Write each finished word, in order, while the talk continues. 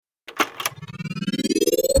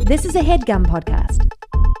This is a HeadGum podcast.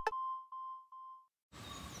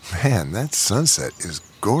 Man, that sunset is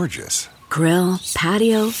gorgeous. Grill,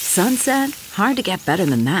 patio, sunset. Hard to get better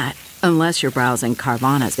than that. Unless you're browsing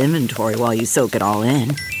Carvana's inventory while you soak it all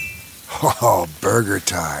in. Oh, burger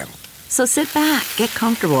time. So sit back, get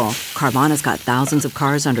comfortable. Carvana's got thousands of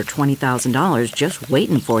cars under $20,000 just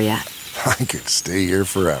waiting for you. I could stay here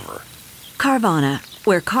forever. Carvana,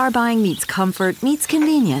 where car buying meets comfort meets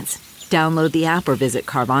convenience. Download the app or visit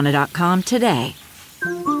Carvana.com today.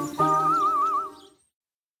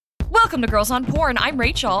 Welcome to Girls on Porn. I'm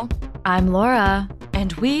Rachel. I'm Laura.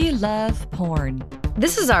 And we love porn.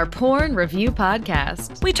 This is our porn review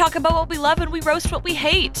podcast. We talk about what we love and we roast what we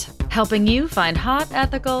hate. Helping you find hot,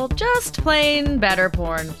 ethical, just plain better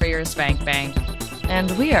porn for your spank bank.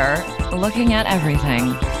 And we are looking at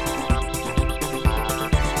everything.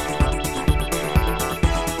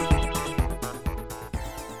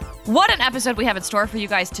 What an episode we have in store for you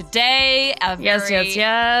guys today.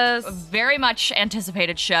 Yes. Very much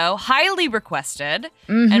anticipated show, highly requested.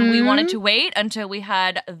 And we wanted to wait until we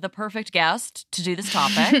had the perfect guest to do this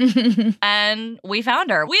topic. And we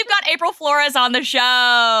found her. We've got April Flores on the show.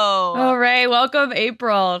 All right. Welcome,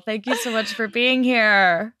 April. Thank you so much for being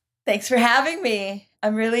here. Thanks for having me.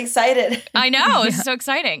 I'm really excited. I know. It's so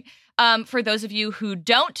exciting. For those of you who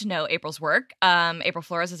don't know April's work, April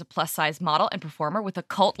Flores is a plus-size model and performer with a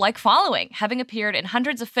cult-like following, having appeared in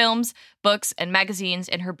hundreds of films, books, and magazines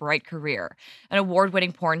in her bright career. An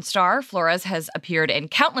award-winning porn star, Flores has appeared in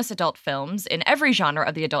countless adult films in every genre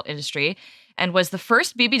of the adult industry and was the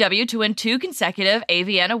first BBW to win 2 consecutive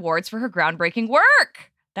AVN awards for her groundbreaking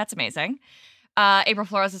work. That's amazing. April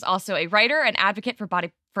Flores is also a writer and advocate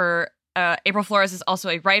April Flores is also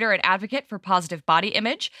a writer and advocate for positive body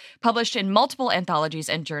image, published in multiple anthologies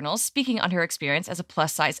and journals, speaking on her experience as a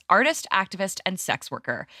plus-size artist, activist, and sex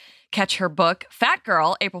worker. Catch her book, Fat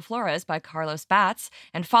Girl, April Flores by Carlos Batz,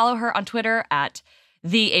 and follow her on Twitter at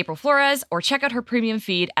 @TheAprilFlores, or check out her premium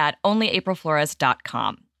feed at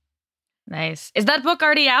onlyaprilflores.com. Nice. Is that book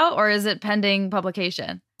already out, or is it pending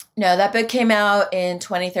publication? No, that book came out in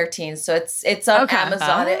 2013, so it's on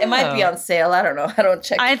Amazon. It might be on sale. I don't know. I don't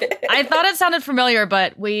check it. I thought it sounded familiar,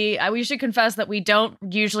 but we should confess that we don't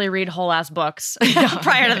usually read whole-ass books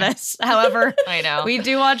prior to this. However, I know. We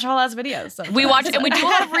do watch whole-ass videos sometimes. We watch and we do a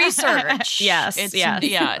lot of research. Yes.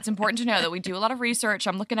 Yeah, it's important to know that we do a lot of research.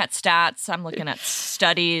 I'm looking at stats. I'm looking at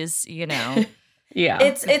studies, Yeah.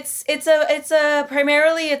 It's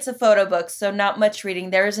primarily a photo book, so not much reading.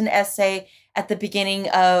 There is an essay at the beginning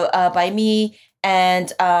of by me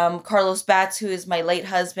and Carlos Batz, who is my late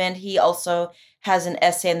husband. He also has an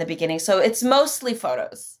essay in the beginning, so it's mostly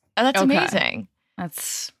photos. Oh, that's amazing.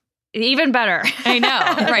 That's even better. I know.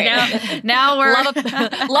 Right now we're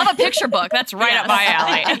love a picture book. That's right up my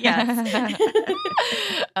alley. Yes.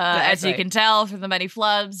 As you can tell from the many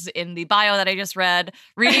flubs in the bio that I just read,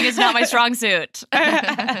 reading is not my strong suit.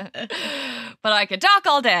 But I could talk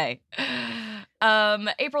all day.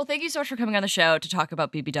 April, thank you so much for coming on the show to talk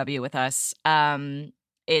about BBW with us.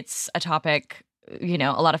 It's a topic, a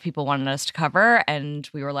lot of people wanted us to cover, and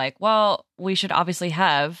we were like, well, we should obviously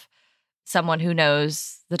have someone who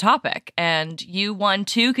knows the topic. And you won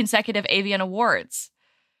 2 consecutive AVN awards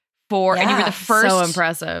and you were the first. So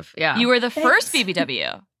impressive. Yeah. You were the first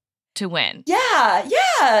BBW to win.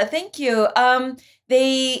 Yeah. Thank you.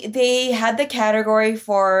 They had the category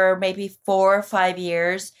for maybe 4 or 5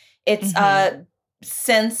 years. It's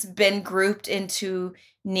since been grouped into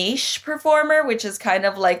niche performer, which is kind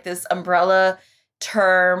of like this umbrella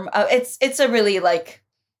term. It's a really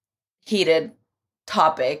heated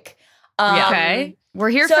topic. Okay. We're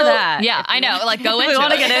here for that. Yeah, I know. Go into it. We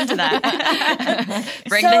want to get into that.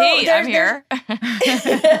 Bring the heat. I'm here.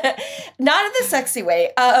 Not in the sexy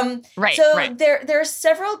way. Right. There are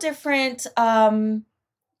several different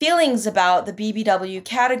feelings about the BBW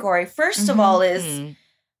category. First of all is,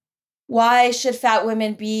 why should fat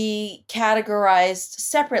women be categorized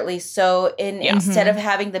separately? So instead of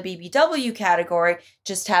having the BBW category,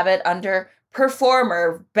 just have it under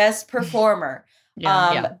performer, best performer.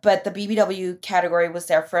 But the BBW category was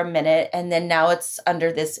there for a minute, and then now it's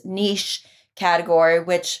under this niche category,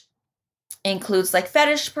 which includes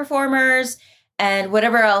fetish performers and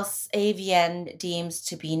whatever else AVN deems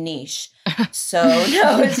to be niche. So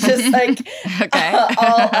no, it's just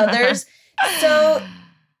all others. So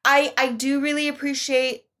I do really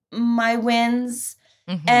appreciate my wins,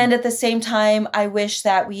 and at the same time, I wish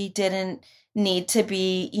that we didn't need to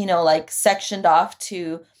be, sectioned off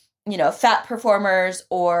to, fat performers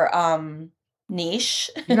or niche.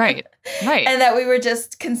 Right. And that we were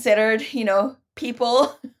just considered,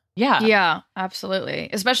 people. Yeah. Yeah, absolutely.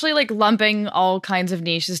 Especially like lumping all kinds of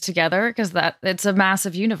niches together because it's a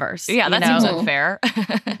massive universe. Yeah, that seems unfair.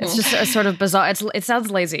 It's just a sort of bizarre. It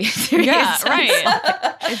sounds lazy. Yeah,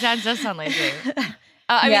 right. It does sound lazy.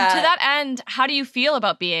 I mean, to that end, how do you feel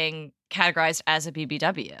about being categorized as a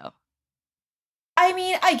BBW? I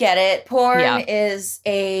mean, I get it. Porn is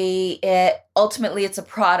ultimately it's a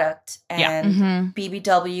product, and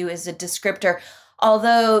BBW is a descriptor.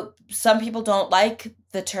 Although some people don't like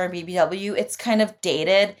the term BBW, it's kind of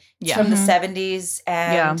dated. It's from the 70s,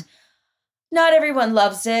 and not everyone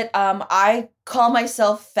loves it. I call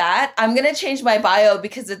myself fat. I'm going to change my bio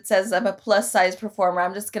because it says I'm a plus size performer.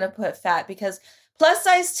 I'm just going to put fat because plus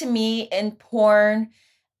size to me in porn,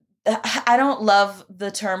 I don't love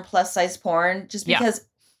the term plus size porn just because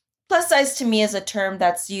plus size to me is a term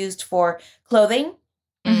that's used for clothing.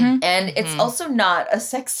 And it's also not a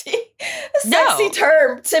sexy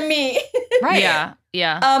term to me. Right.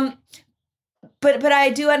 Yeah. But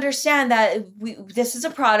I do understand that this is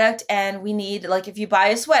a product and we need, like, if you buy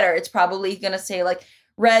a sweater, it's probably going to say like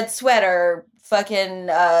red sweater,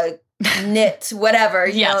 fucking knit, whatever.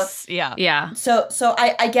 You know? Yeah. So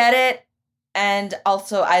I get it. And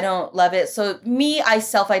also I don't love it. So I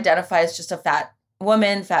self-identify as just a fat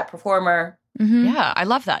woman, fat performer. Yeah, I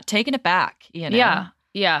love that. Taking it back, you know?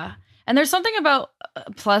 Yeah. And there's something about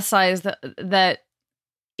plus size that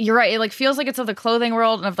you're right. It like feels like it's of the clothing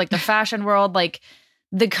world and of like the fashion world. Like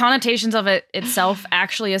the connotations of it itself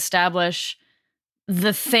actually establish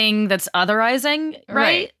the thing that's otherizing,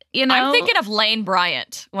 right? You know, I'm thinking of Lane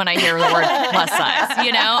Bryant when I hear the word plus size.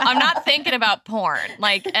 You know, I'm not thinking about porn.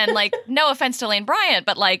 Like, no offense to Lane Bryant,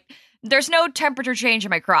 but like, there's no temperature change in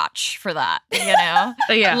my crotch for that, you know?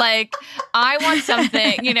 Yeah. Like, I want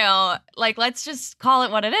something, you know, like, let's just call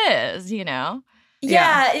it what it is, you know?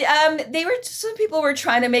 Yeah. Some people were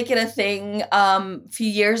trying to make it a thing a few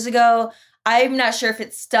years ago. I'm not sure if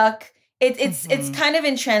it's stuck. It's kind of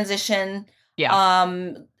in transition.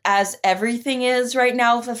 As everything is right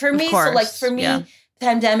now for me. So like for me,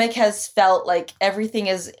 pandemic has felt like everything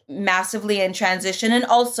is massively in transition and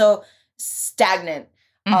also stagnant.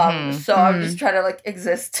 So I'm just trying to like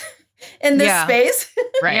exist in this space.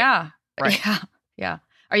 Right. Yeah.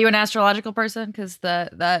 Are you an astrological person? Because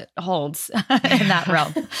that holds in that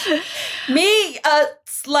realm. Me,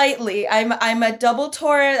 slightly. I'm a double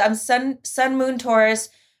Taurus. I'm sun, moon Taurus,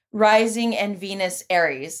 rising, and Venus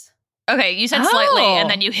Aries. Okay, you said slightly, and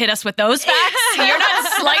then you hit us with those facts. You're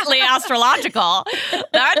not slightly astrological.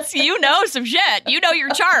 That's, you know, some shit. You know your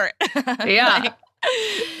chart. Yeah.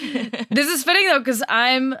 This is fitting, though, because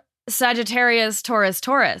I'm Sagittarius,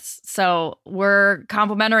 Taurus. So we're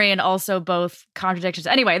complementary and also both contradictions.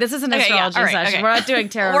 Anyway, this is an astrology session. Okay. We're not doing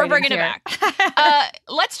tarot. We're bringing here. It back.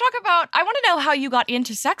 Let's talk about, I want to know how you got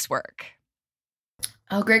into sex work.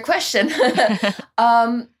 Oh, great question.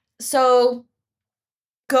 So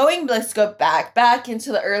let's go back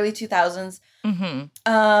into the early 2000s.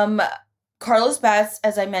 Carlos Batz,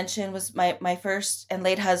 as I mentioned, was my first and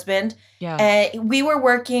late husband. Yeah. And we were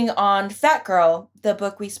working on Fat Girl, the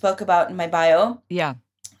book we spoke about in my bio. Yeah.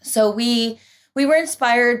 So we were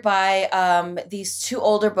inspired by these two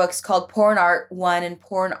older books called Porn Art 1 and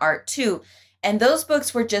Porn Art 2. And those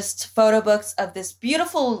books were just photo books of this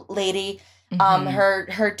beautiful lady.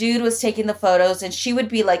 Her dude was taking the photos and she would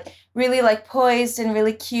be like really like poised and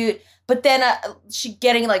really cute. But then she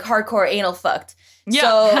getting like hardcore anal fucked. Yeah.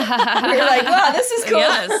 So we were like, wow, this is cool.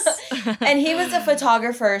 Yes. And he was a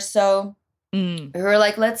photographer. So we were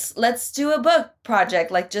like, let's do a book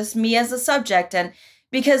project, like just me as a subject. And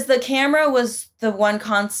because the camera was the one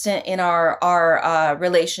constant in our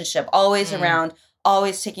relationship, always around,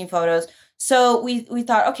 always taking photos. So we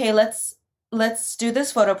thought, okay, let's do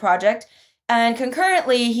this photo project. And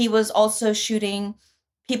concurrently, he was also shooting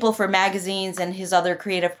people for magazines and his other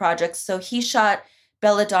creative projects. So he shot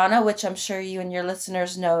Belladonna, which I'm sure you and your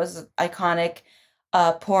listeners know is an iconic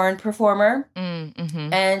porn performer.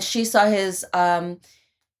 And she saw his what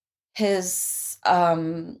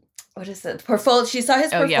is it? Portfolio. She saw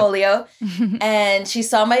his portfolio and she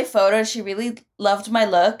saw my photo. She really loved my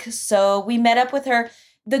look. So we met up with her.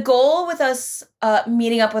 The goal with us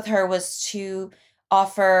meeting up with her was to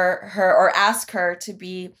offer her or ask her to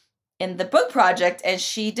be in the book project. And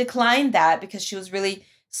she declined that because she was really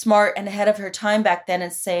smart and ahead of her time back then,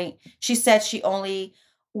 and she said she only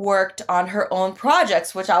worked on her own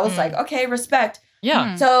projects, which I was like, okay, respect.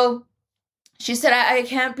 Yeah. So she said, I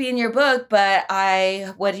can't be in your book, but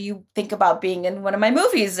what do you think about being in one of my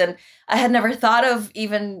movies? And I had never thought of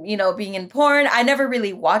even, being in porn. I never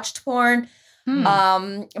really watched porn.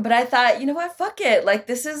 But I thought, you know what, fuck it. Like,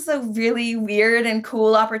 this is a really weird and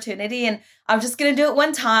cool opportunity, and I'm just gonna do it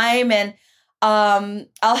one time, and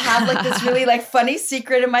I'll have like this really like funny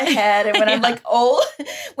secret in my head. And when I'm like old,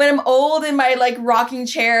 when I'm old in my like rocking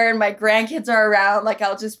chair and my grandkids are around, like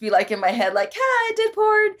I'll just be like in my head, like, I did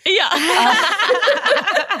porn.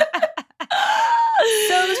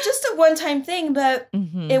 So it was just a one-time thing, but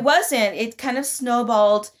it wasn't. It kind of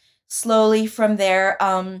snowballed slowly from there.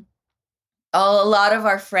 A lot of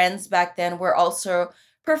our friends back then were also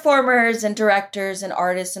performers and directors and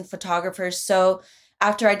artists and photographers. So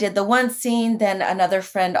after I did the one scene, then another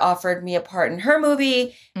friend offered me a part in her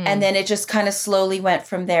movie. And then it just kind of slowly went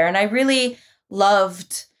from there. And I really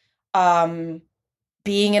loved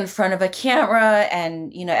being in front of a camera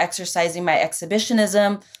and, you know, exercising my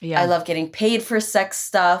exhibitionism. I love getting paid for sex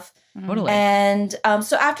stuff. Totally. And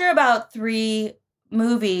so after about 3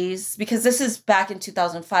 movies, because this is back in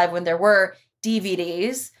 2005 when there were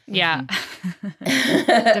DVDs. Yeah.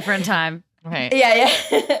 Different time. Right. Yeah.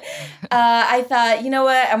 I thought, you know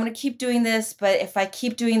what, I'm going to keep doing this, but if I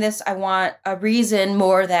keep doing this, I want a reason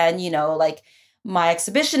more than, you know, like my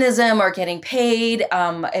exhibitionism or getting paid.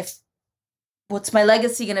 What's my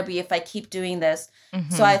legacy going to be if I keep doing this?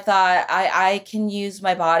 So I thought I can use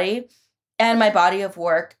my body and my body of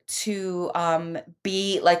work to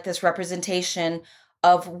be like this representation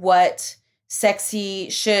of what sexy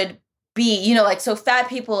should be. You know, like, so fat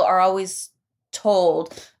people are always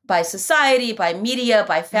told by society, by media,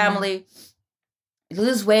 by family,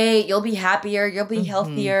 lose weight, you'll be happier, you'll be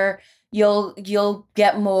healthier, you'll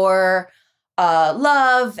get more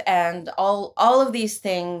love and all of these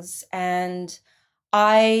things. And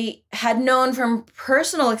I had known from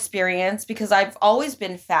personal experience, because I've always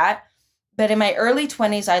been fat, but in my early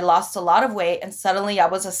 20s, I lost a lot of weight and suddenly I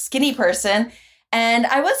was a skinny person and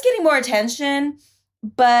I was getting more attention.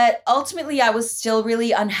 But ultimately, I was still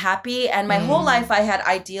really unhappy. And my whole life, I had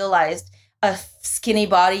idealized a skinny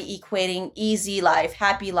body equating easy life,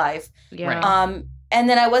 happy life. Yeah. And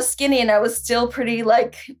then I was skinny and I was still pretty,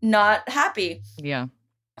 like, not happy. Yeah.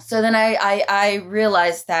 So then I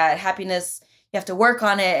realized that happiness, you have to work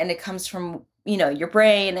on it. And it comes from, you know, your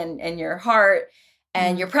brain and your heart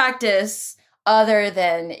and your practice, other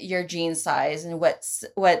than your jean size and what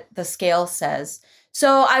the scale says.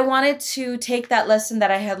 So I wanted to take that lesson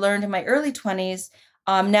that I had learned in my early 20s.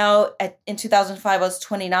 In 2005, I was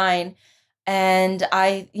 29. And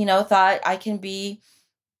I, you know, thought I can be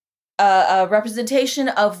a representation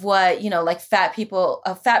of what, you know, like fat people,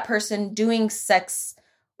 a fat person doing sex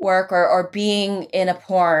work or being in a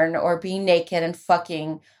porn or being naked and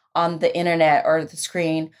fucking on the internet or the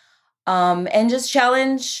screen. And just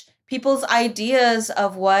challenge people's ideas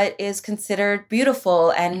of what is considered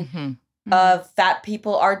beautiful and fat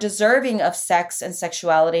people are deserving of sex and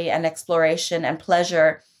sexuality and exploration and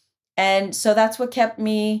pleasure. And so that's what kept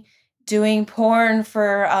me doing porn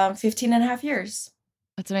for 15 and a half years.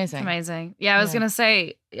 That's amazing. It's amazing. Yeah, I was going to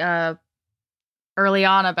say early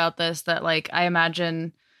on about this that, like, I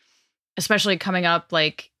imagine, especially coming up,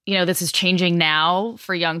 like, you know, this is changing now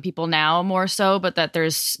for young people now more so, but that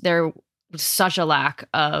there's such a lack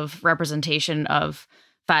of representation of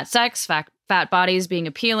fat sex, fat bodies being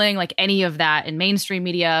appealing, like any of that in mainstream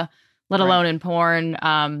media, let alone in porn.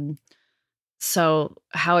 So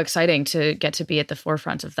how exciting to get to be at the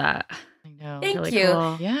forefront of that. I know. Thank Really you.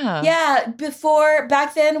 cool. Yeah. Yeah.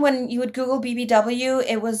 Back then when you would Google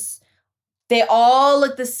BBW, they all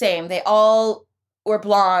looked the same. They all were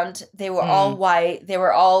blonde. They were all white. They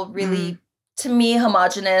were all really, to me,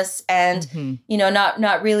 homogenous and, you know,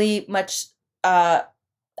 not really much,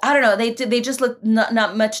 I don't know. They just looked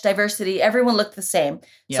not much diversity. Everyone looked the same.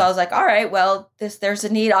 Yeah. So I was like, all right, well, there's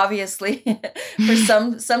a need obviously for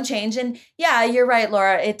some change. And yeah, you're right,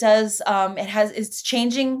 Laura. It does. It's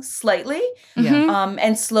changing slightly. Yeah.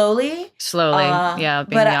 And slowly. Yeah.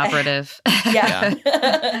 Being the operative. Yeah.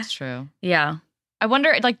 That's true. Yeah. I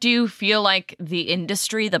wonder, like, do you feel like the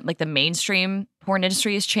industry, the mainstream porn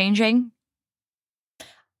industry is changing?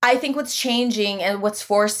 I think what's changing and what's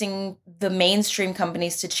forcing the mainstream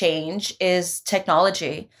companies to change is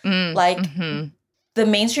technology. The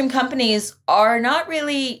mainstream companies are not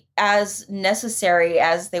really as necessary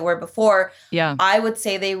as they were before. Yeah. I would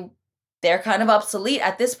say they're kind of obsolete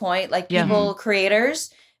at this point. Like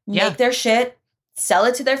creators make their shit, sell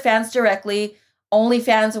it to their fans directly.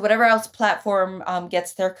 OnlyFans or whatever else platform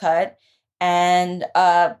gets their cut. And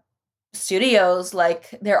studios,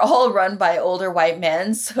 like they're all run by older white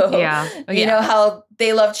men. So you know how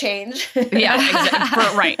they love change.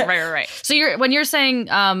 Exactly. Right. So when you're saying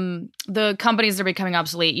the companies are becoming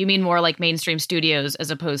obsolete, you mean more like mainstream studios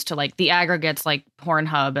as opposed to like the aggregates like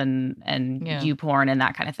Pornhub and YouPorn and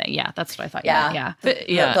that kind of thing. Yeah, that's what I thought.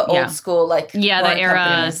 The old school like the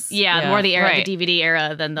era. companies. More the era, the DVD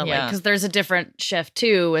era than the like, because there's a different shift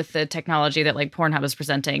too with the technology that like Pornhub is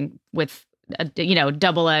presenting with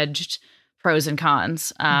double-edged pros and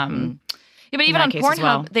cons. But even on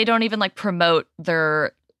Pornhub, they don't even like promote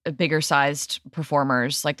their bigger sized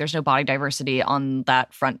performers. Like there's no body diversity on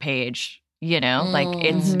that front page, like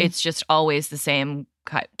it's just always the same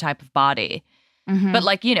type of body. But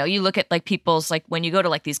like, you look at like people's, like when you go to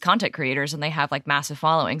like these content creators and they have like massive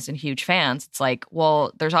followings and huge fans, it's like,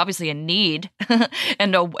 well, there's obviously a need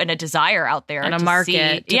and a desire out there and a to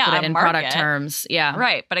market see, to put it in product terms. Yeah.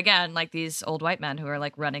 Right. But again, like these old white men who are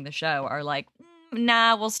like running the show are like,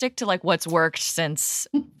 nah, we'll stick to like what's worked since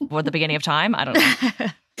the beginning of time. I don't know.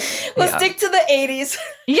 We'll stick to the 80s.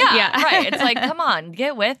 Yeah. Right. It's like, come on,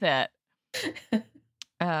 get with it.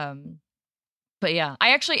 But yeah,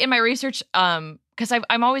 I actually in my research, because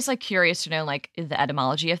I'm always like curious to know like the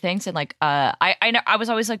etymology of things, and like I was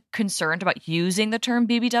always like concerned about using the term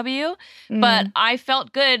BBW, but I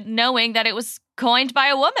felt good knowing that it was coined by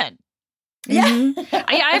a woman. Yeah,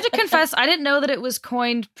 I have to confess, I didn't know that it was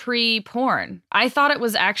coined pre-porn. I thought it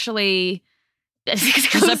was actually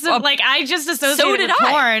exclusive. Like I just associated with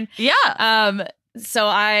porn. Yeah. So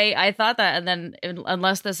I thought that, and then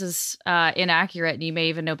unless this is inaccurate, and you may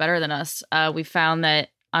even know better than us, we found that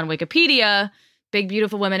on Wikipedia, Big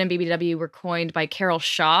Beautiful Women and BBW were coined by Carol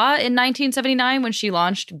Shaw in 1979 when she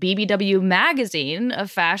launched BBW Magazine, a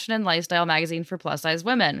fashion and lifestyle magazine for plus size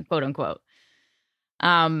women, quote unquote.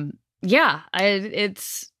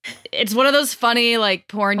 It's one of those funny like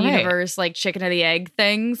porn universe like chicken or the egg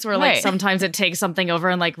things where like sometimes it takes something over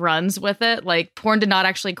and like runs with it. Like porn did not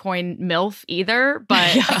actually coin MILF either,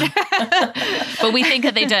 but but we think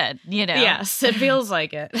that they did, Yes, it feels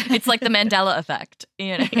like it. It's like the Mandela effect,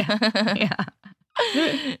 Your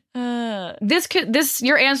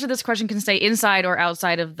answer to this question can stay inside or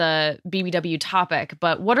outside of the BBW topic,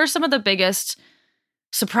 but what are some of the biggest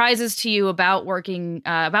surprises to you about working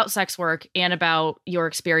about sex work and about your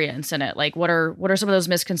experience in it? Like what are some of those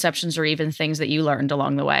misconceptions or even things that you learned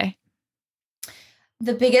along the way?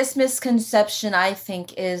 The biggest misconception, I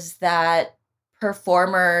think, is that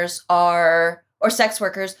performers or sex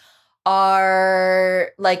workers are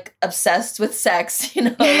like obsessed with sex,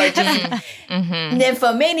 like just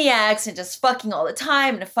nymphomaniacs and just fucking all the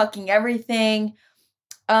time and fucking everything.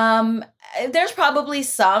 There's probably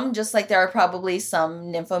some, just like there are probably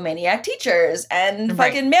some nymphomaniac teachers and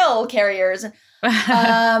fucking mail carriers.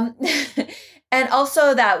 And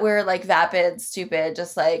also that we're like vapid, stupid,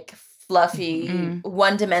 just like fluffy,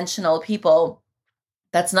 one-dimensional people.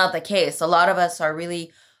 That's not the case. A lot of us are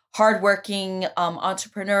really hardworking,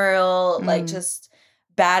 entrepreneurial, like just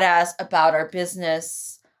badass about our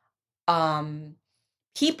business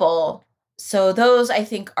people. So those, I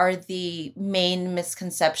think, are the main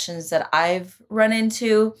misconceptions that I've run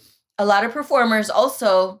into. A lot of performers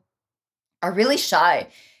also are really shy.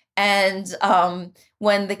 And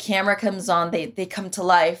when the camera comes on, they come to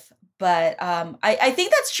life. But I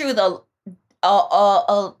think that's true, though,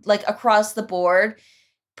 like across the board.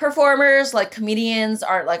 Performers, like comedians,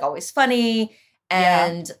 aren't like always funny.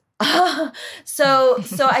 And so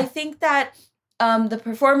I think that the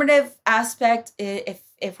performative aspect,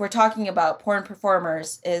 if we're talking about porn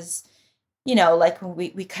performers, is, like when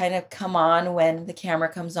we kind of come on when the camera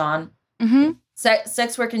comes on.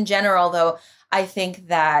 Sex work in general, though, I think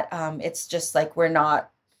that it's just like we're not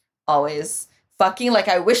always fucking like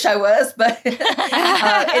I wish I was, but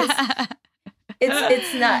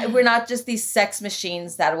it's not. We're not just these sex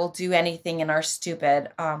machines that will do anything and are stupid.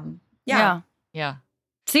 Yeah.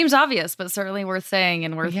 Seems obvious, but certainly worth saying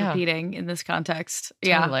and worth repeating in this context.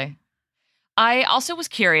 Totally. Yeah. I also was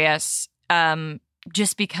curious,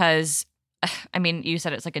 just because, I mean, you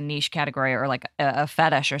said it's like a niche category or like a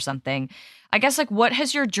fetish or something. I guess like what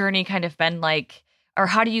has your journey kind of been like, or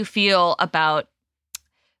how do you feel about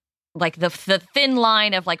like the thin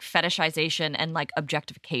line of like fetishization and like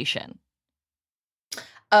objectification?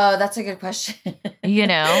 Oh, that's a good question.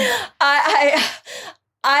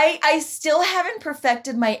 I still haven't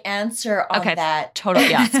perfected my answer on that. Totally,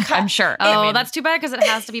 yeah, I'm sure. That's too bad because it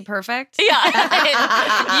has to be perfect. Yeah,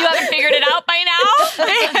 you haven't figured it out by now.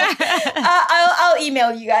 I'll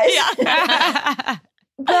email you guys. Yeah.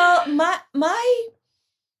 Well, my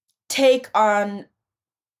take on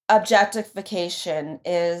objectification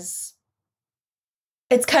is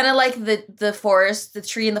it's kind of like the forest, the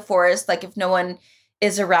tree in the forest, like if no one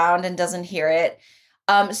is around and doesn't hear it.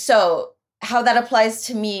 So how that applies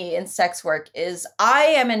to me in sex work is I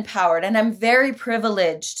am empowered, and I'm very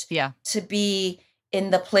privileged to be in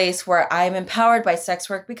the place where I'm empowered by sex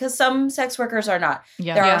work, because some sex workers are not.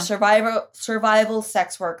 Yeah. There are survival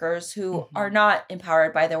sex workers who are not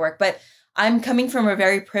empowered by their work, but I'm coming from a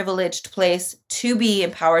very privileged place to be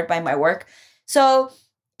empowered by my work. So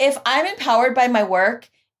if I'm empowered by my work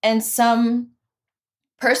and some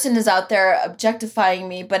person is out there objectifying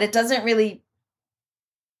me, but it doesn't really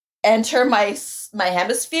enter my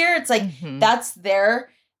hemisphere, it's like that's their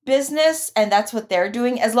business and that's what they're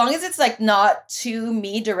doing. As long as it's like not to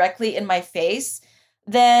me directly in my face,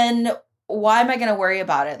 then why am I going to worry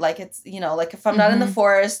about it? Like, it's, you know, like if I'm not in the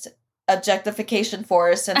forest, objectification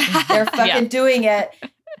forest, and they're fucking doing it,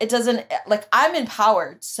 it doesn't, like, I'm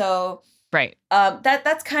empowered. So right.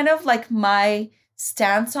 That's kind of like my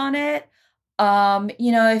stance on it.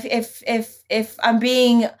 You know, if I'm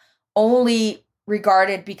being only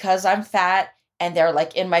regarded because I'm fat and they're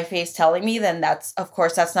like in my face telling me, then that's, of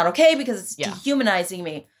course, that's not okay, because it's dehumanizing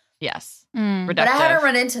me. Yes. But I had to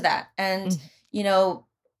run into that. And, you know,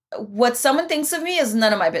 what someone thinks of me is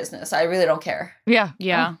none of my business. I really don't care. Yeah.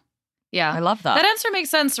 Yeah. Yeah. I love that. That answer makes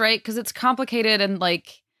sense, right? Because it's complicated, and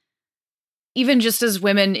like, even just as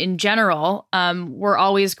women in general, we're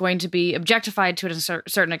always going to be objectified to a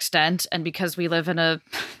certain extent. And because we live in a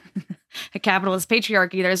capitalist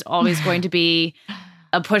patriarchy, there's always going to be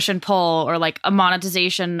a push and pull, or like a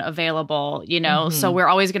monetization available, you know? So we're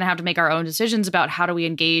always going to have to make our own decisions about how do we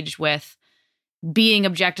engage with being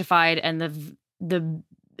objectified and the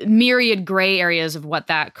myriad gray areas of what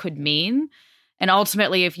that could mean. And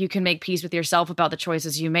ultimately, if you can make peace with yourself about the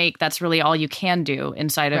choices you make, that's really all you can do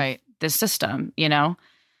inside of this system, you know?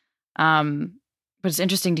 But it's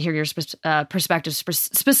interesting to hear your perspective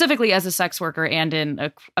specifically as a sex worker and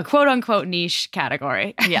in a quote unquote niche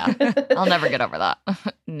category. Yeah. I'll never get over that.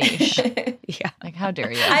 Niche. Yeah. Like, how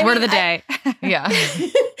dare you? Word of the day. Yeah.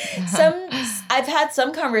 I've had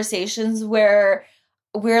some conversations where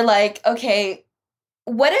we're like, okay,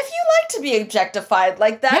 what if you like to be objectified?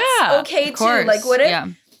 Like, that's okay too. Like, what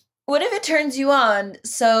if it turns you on?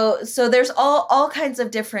 So there's all kinds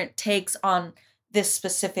of different takes on this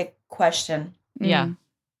specific question. Yeah.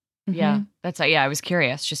 Yeah. That's I was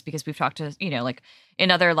curious, just because we've talked to, you know, like in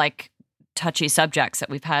other like touchy subjects that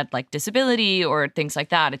we've had, like disability or things like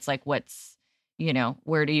that. It's like, what's, you know,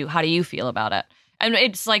 how do you feel about it? And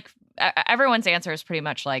it's like, everyone's answer is pretty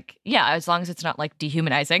much like, yeah, as long as it's not like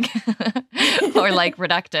dehumanizing or like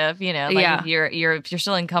reductive, you know, like if you're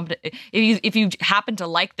still incompetent, if you happen to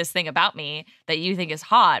like this thing about me that you think is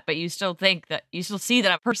hot, but you still think that you still see that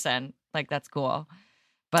I'm a person, like, that's cool.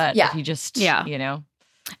 But if you just, you know.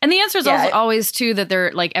 And the answer is also always too that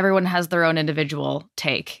they're like, everyone has their own individual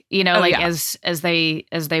take, you know, as they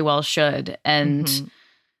well should. And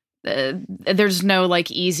there's no like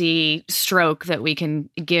easy stroke that we can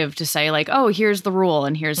give to say like, oh, here's the rule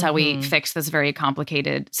and here's how we fix this very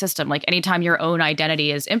complicated system. Like, anytime your own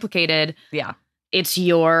identity is implicated, it's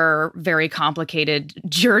your very complicated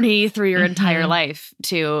journey through your entire life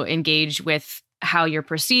to engage with how you're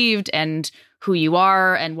perceived and who you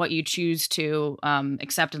are and what you choose to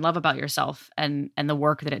accept and love about yourself, and the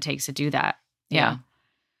work that it takes to do that. Yeah.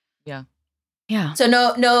 So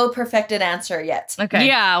no perfected answer yet. Okay.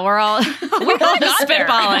 Yeah, we're all we kind of got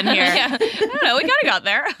spitballing here. I don't know. We kind of got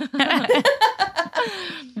there.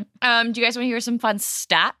 Do you guys want to hear some fun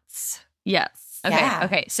stats? Yes. Okay. Yeah.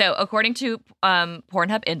 Okay. So according to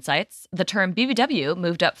Pornhub Insights, the term BBW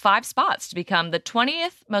moved up 5 spots to become the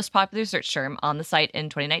 20th most popular search term on the site in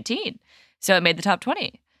 2019. So it made the top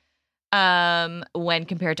 20. When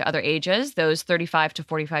compared to other ages, those 35 to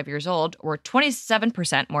 45 years old were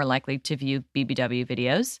 27% more likely to view BBW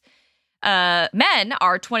videos. Men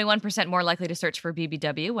are 21% more likely to search for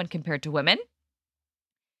BBW when compared to women.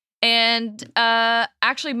 And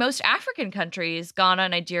actually, most African countries, Ghana,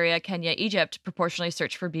 Nigeria, Kenya, Egypt, proportionally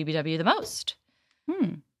search for BBW the most.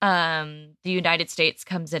 The United States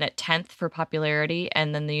comes in at 10th for popularity,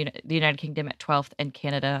 and then the United Kingdom at 12th, and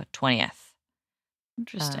Canada 20th.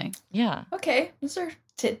 Interesting. Yeah. Okay. Those are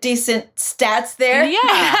decent stats there.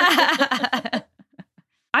 Yeah.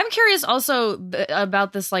 I'm curious also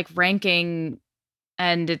about this like ranking,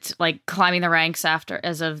 and it's like climbing the ranks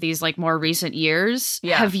as of these like more recent years.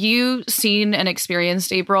 Yeah. Have you seen and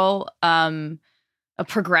experienced, April, a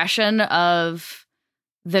progression of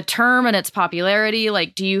the term and its popularity?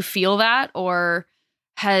 Like, do you feel that, or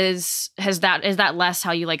is that less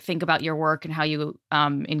how you like think about your work and how you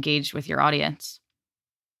engage with your audience?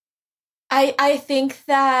 I think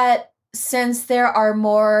that since there are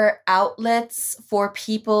more outlets for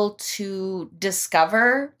people to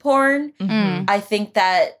discover porn, I think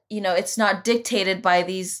that, it's not dictated by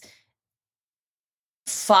these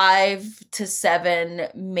 5 to 7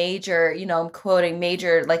 major, I'm quoting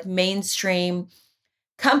major, like mainstream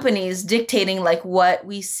companies dictating like what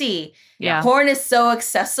we see. Yeah. Porn is so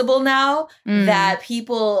accessible now that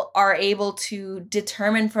people are able to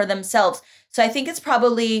determine for themselves. So I think it's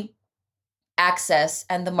probably access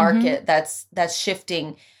and the market that's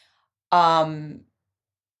shifting. So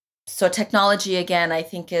technology, again, I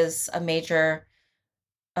think is a major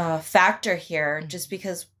factor here, just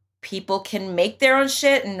because people can make their own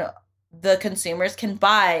shit and the consumers can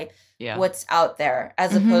buy what's out there,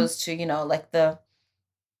 as opposed to, like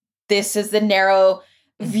this is the narrow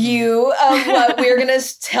view of what we're going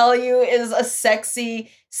to tell you is a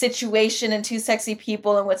sexy situation and 2 sexy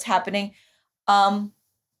people and what's happening. I'm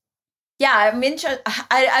interested.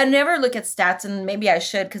 I never look at stats, and maybe I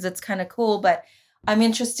should because it's kind of cool, but I'm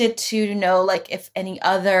interested to know like if any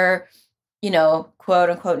other, quote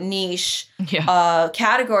unquote niche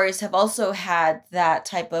categories have also had that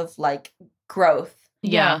type of like growth.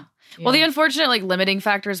 Yeah. Well, the unfortunate like limiting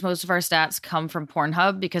factors, most of our stats come from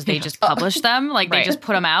Pornhub because they just publish them. Like they just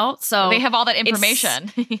put them out. So they have all that information.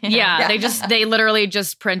 They literally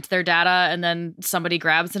just print their data and then somebody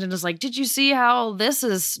grabs it and is like, did you see how this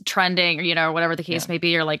is trending? Or whatever the case may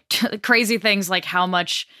be, or like crazy things like how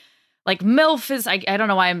much like MILF is, I don't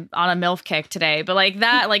know why I'm on a MILF kick today, but like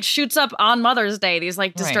that like shoots up on Mother's Day, these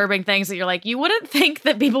like disturbing things that you're like, you wouldn't think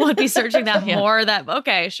that people would be searching that more, that,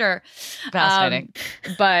 okay, sure. Fascinating.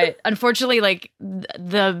 But unfortunately, like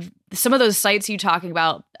some of those sites you talking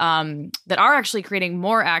about that are actually creating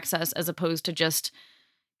more access as opposed to just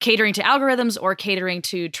catering to algorithms or catering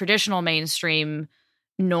to traditional mainstream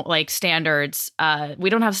standards,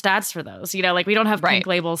 we don't have stats for those, like we don't have pink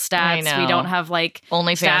label stats, we don't have like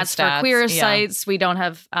OnlyFans stats for queer sites, we don't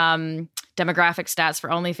have demographic stats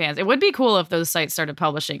for OnlyFans. It would be cool if those sites started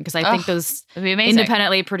publishing, because I think those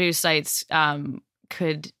independently produced sites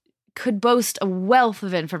could boast a wealth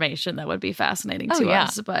of information that would be fascinating to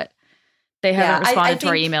us, but they haven't responded to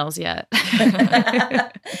our emails yet.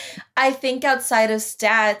 I think outside of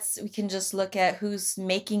stats, we can just look at who's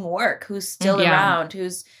making work, who's still around,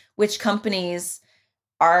 which companies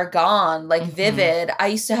are gone. Like Vivid. I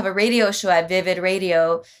used to have a radio show at Vivid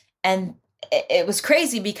Radio, and it was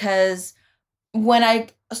crazy because when I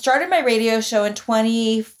started my radio show in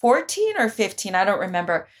 2014 or 15, I don't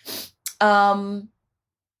remember.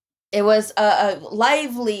 It was a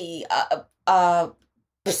lively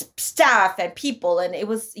staff and people, and it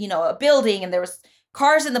was a building, and there was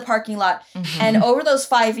cars in the parking lot, and over those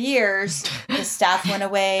 5 years the staff went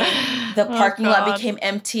away, the parking lot became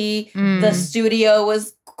empty, the studio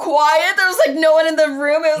was quiet, there was like no one in the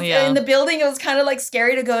room, it was in the building, it was kind of like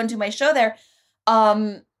scary to go and do my show there.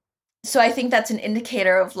 So I think that's an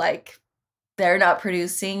indicator of like they're not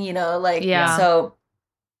producing, so,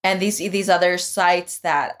 and these other sites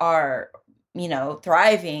that are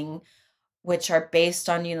thriving, which are based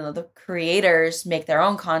on, the creators make their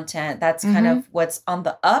own content. That's kind of what's on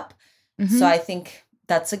the up. So I think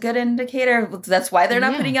that's a good indicator. That's why they're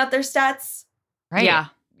not putting out their stats. Right.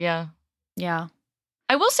 Yeah.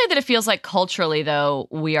 I will say that it feels like culturally, though,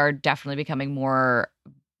 we are definitely becoming more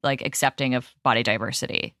like accepting of body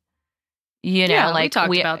diversity. We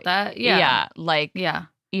talked about that. I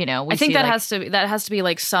think that has to be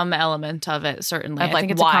like some element of it, certainly. I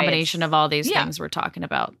think it's a combination of all these things we're talking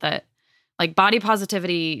about, that like body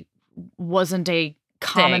positivity wasn't a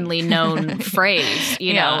commonly known phrase,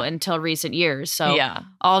 until recent years. So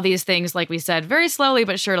all these things, like we said, very slowly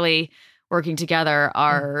but surely working together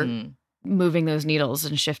are moving those needles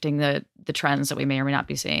and shifting the trends that we may or may not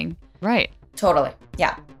be seeing. Right. Totally.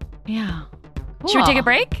 Yeah. Yeah. Cool. Should we take a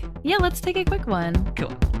break? Yeah, let's take a quick one.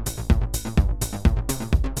 Cool.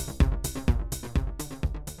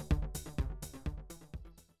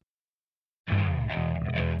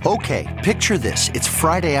 Okay, picture this. It's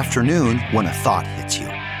Friday afternoon when a thought hits you.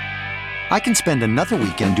 I can spend another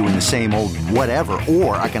weekend doing the same old whatever,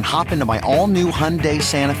 or I can hop into my all-new Hyundai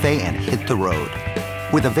Santa Fe and hit the road.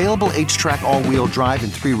 With available H-Track all-wheel drive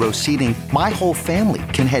and 3-row seating, my whole family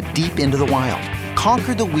can head deep into the wild.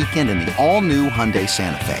 Conquer the weekend in the all-new Hyundai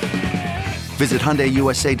Santa Fe. Visit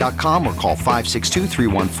HyundaiUSA.com or call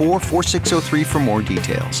 562-314-4603 for more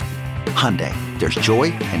details. Hyundai, there's joy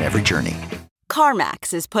in every journey.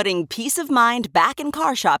 CarMax is putting peace of mind back in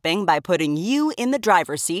car shopping by putting you in the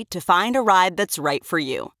driver's seat to find a ride that's right for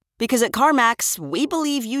you. Because at CarMax, we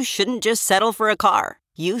believe you shouldn't just settle for a car.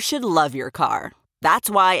 You should love your car.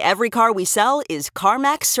 That's why every car we sell is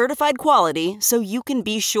CarMax certified quality, so you can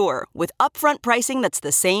be sure with upfront pricing that's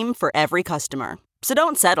the same for every customer. So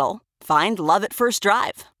don't settle. Find love at first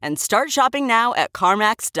drive and start shopping now at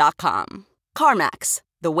CarMax.com. CarMax,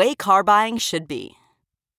 the way car buying should be.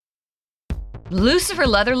 Lucifer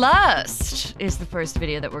Leather Lust is the first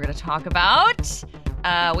video that we're going to talk about.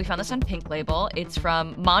 We found this on Pink Label. It's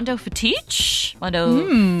from Mondo Fetiche.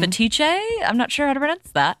 I'm not sure how to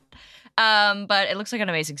pronounce that. But it looks like an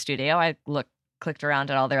amazing studio. I clicked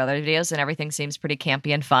around at all their other videos, and everything seems pretty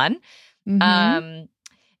campy and fun. And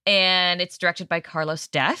it's directed by Carlos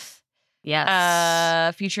Death.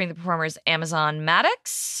 Yes. Featuring the performers Amazon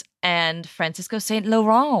Maddox and Francisco Saint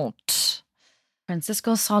Laurent.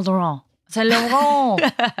 Francisco Saint Laurent.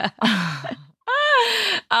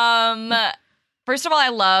 First of all, I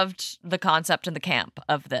loved the concept and the camp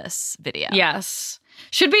of this video. Yes.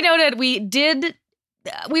 Should be noted,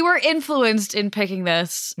 we were influenced in picking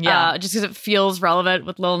this, just because it feels relevant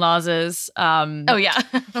with Lil Nas's banger,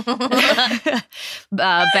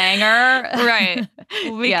 right?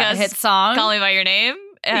 Because hit song "Call Me by Your Name"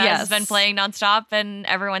 has been playing nonstop in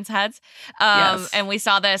everyone's heads. And we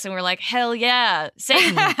saw this and we were like, "Hell yeah, Satan!"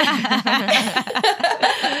 You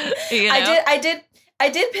know? I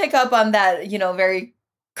did pick up on that, very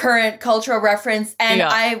current cultural reference, and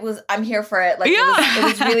I'm here for it. Like, it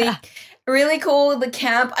was really. Really cool. The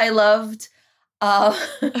camp I loved. I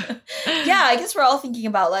guess we're all thinking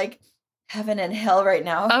about like heaven and hell right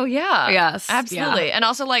now. Oh yeah. Yes. Absolutely. Yeah. And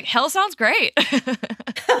also like hell sounds great.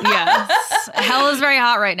 Yes. Hell is very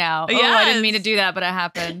hot right now. Yes. Oh, I didn't mean to do that, but it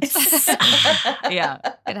happened. Yeah.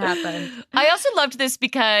 It happened. I also loved this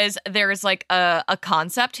because there's like a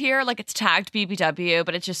concept here. Like it's tagged BBW,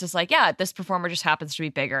 but it's just this like, this performer just happens to be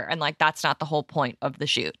bigger. And like that's not the whole point of the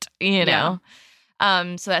shoot, you know?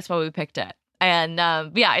 So that's why we picked it. And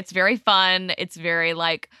it's very fun. It's very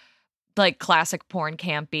like classic porn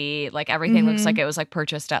campy. Like everything looks like it was like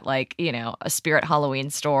purchased at like, a Spirit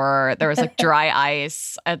Halloween store. There was like dry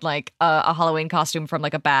ice and like a Halloween costume from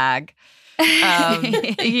like a bag. But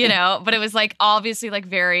it was like obviously like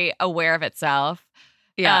very aware of itself.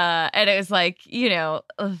 Yeah. And it was like, the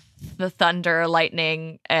thunder,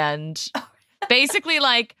 lightning, and basically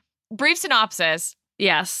like brief synopsis.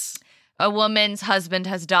 Yes. A woman's husband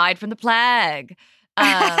has died from the plague.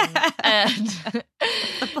 And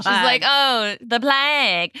she's like, oh, the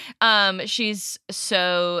plague. She's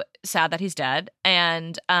so sad that he's dead.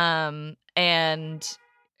 And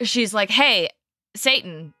she's like, hey,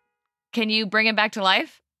 Satan, can you bring him back to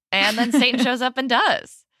life? And then Satan shows up and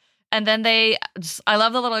does. And then I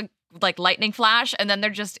love the little like lightning flash, and then they're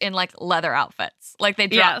just in like leather outfits. Like they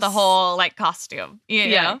drop the whole like costume, you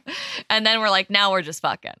know? And then we're like, now we're just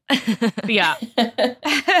fucking. Yeah.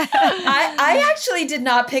 I actually did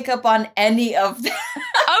not pick up on any of that.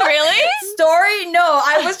 Oh, really? Story? No,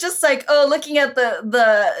 I was just like, looking at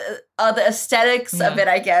the aesthetics of it,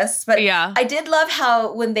 I guess. But I did love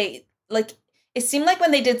how when they like, it seemed like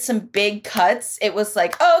when they did some big cuts, it was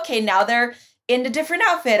like, oh, okay, now they're in a different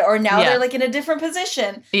outfit, or now they're like in a different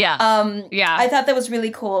position. I thought that was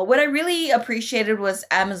really cool. What I really appreciated was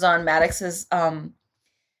Amazon Maddox's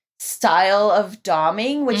style of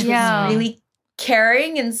doming, which was really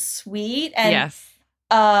caring and sweet. And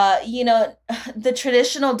the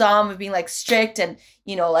traditional dom of being like strict and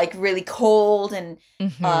like really cold and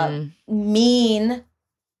mean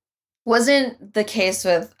wasn't the case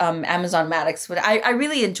with Amazon Maddox, but I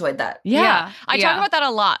really enjoyed that. I talk about that a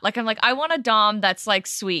lot. Like I'm like, I want a dom that's like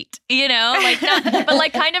sweet, like not, but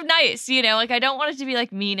like kind of nice, like I don't want it to be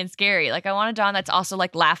like mean and scary. Like I want a dom that's also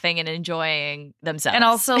like laughing and enjoying themselves, and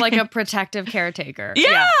also like a protective caretaker. She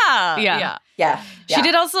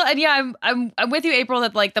did also, and I'm with you, April,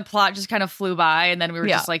 that like the plot just kind of flew by, and then we were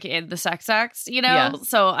just like in the sex acts,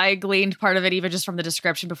 So I gleaned part of it even just from the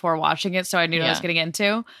description before watching it, so I knew what I was getting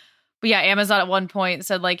into. But Amazon at one point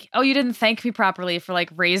said like, oh, you didn't thank me properly for like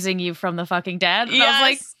raising you from the fucking dead. And I was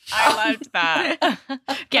like, I loved that.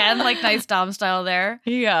 Again, like nice dom style there.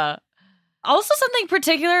 Yeah. Also something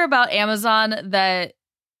particular about Amazon that,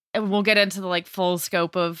 and we'll get into the like full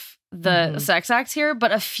scope of the sex acts here,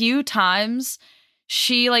 but a few times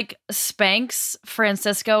she like spanks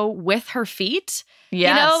Francisco with her feet.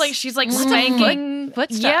 Yes. Like she's like spanking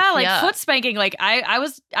foot stuff. Yeah, like foot spanking. Like I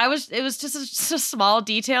was it was just a small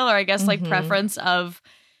detail, or I guess like preference of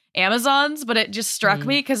Amazon's, but it just struck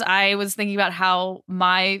me because I was thinking about how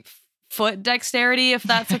my foot dexterity, if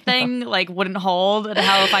that's a thing, like wouldn't hold, and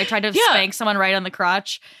how if I tried to spank someone right on the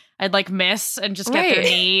crotch, I'd like miss and just get their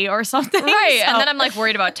knee or something. Right. So. And then I'm like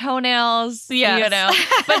worried about toenails.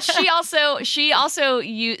 But she also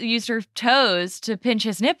used her toes to pinch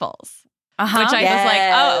his nipples. Which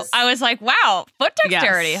I was like, wow, foot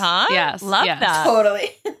dexterity, huh? Yes. Love that. Totally.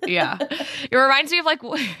 Yeah. It reminds me of like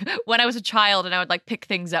when I was a child and I would like pick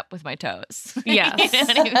things up with my toes. Yes. You know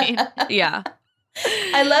what I mean? Yeah.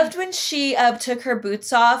 I loved when she took her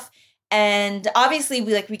boots off, and obviously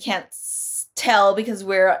we can't tell because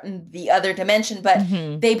we're in the other dimension, but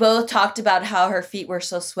they both talked about how her feet were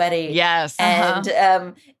so sweaty. Yes.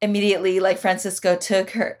 And immediately like Francisco took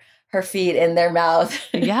her feet in their mouth.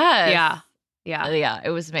 Yes. Yeah. Yeah, it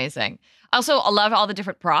was amazing. Also, I love all the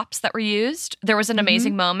different props that were used. There was an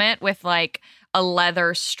amazing moment with like a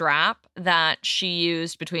leather strap that she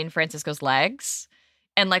used between Francisco's legs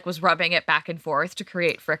and like was rubbing it back and forth to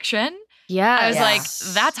create friction. Yeah. I was like,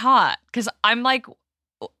 that's hot. Because I'm like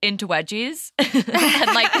into wedgies.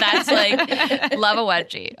 And like that's like, love a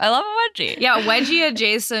wedgie. I love a wedgie. Yeah, wedgie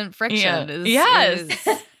adjacent friction is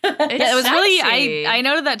it was really I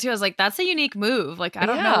noted that too. I was like, that's a unique move. Like I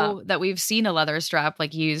don't know that we've seen a leather strap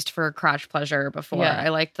like used for crotch pleasure before. I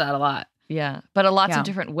liked that a lot. Yeah. But lots of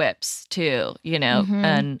different whips too, you know.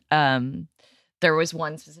 And there was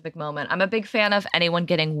one specific moment. I'm a big fan of anyone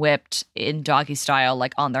getting whipped in doggy style,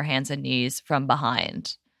 like on their hands and knees from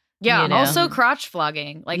behind. Yeah, you know? also crotch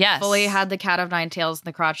flogging. Like fully had the cat of nine tails in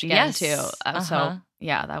the crotch again too. So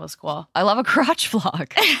yeah, that was cool. I love a crotch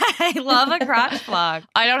flog. I love a crotch flog.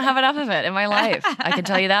 I don't have enough of it in my life. I can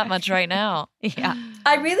tell you that much right now. Yeah.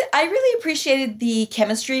 I really appreciated the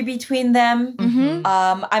chemistry between them.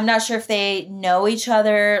 I'm not sure if they know each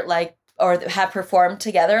other like or have performed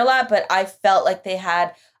together a lot, but I felt like they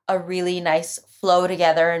had a really nice flow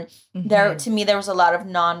together. And there, to me, there was a lot of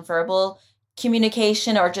nonverbal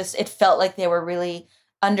communication, or just it felt like they were really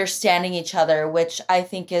understanding each other, which I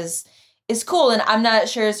think is cool. And I'm not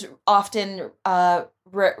sure is often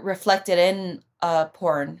reflected in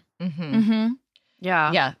porn.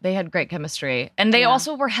 Yeah, they had great chemistry, and they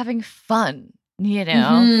also were having fun. You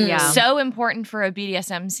know, so important for a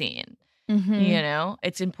BDSM scene. You know,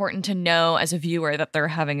 it's important to know as a viewer that they're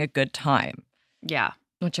having a good time. Yeah.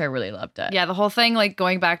 Which I really loved it. Yeah, the whole thing, like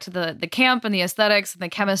going back to the camp and the aesthetics and the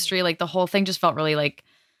chemistry, like the whole thing just felt really like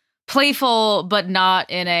playful, but not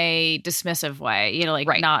in a dismissive way, you know, like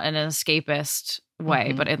not in an escapist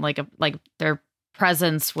way, but in like their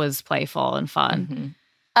presence was playful and fun.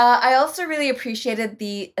 I also really appreciated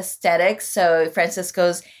the aesthetics. So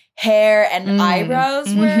Francisco's hair and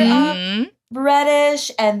eyebrows were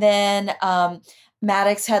reddish, and then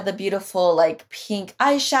Maddox had the beautiful like pink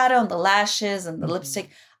eyeshadow and the lashes and the lipstick.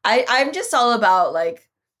 I'm just all about like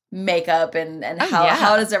makeup and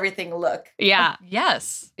how does everything look? Yeah.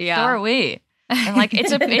 Yes. Yeah. So are we. And like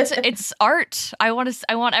it's art. I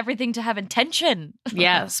want everything to have intention.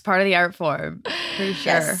 Yes, part of the art form. For sure.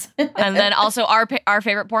 Yes. And then also our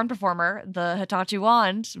favorite porn performer, the Hitachi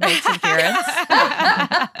wand, makes an appearance.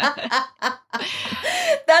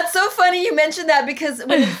 That's so funny you mentioned that, because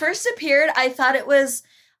when it first appeared, I thought it was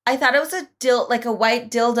a like a white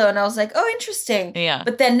dildo, and I was like, oh, interesting. Yeah.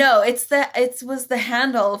 But then no, it was the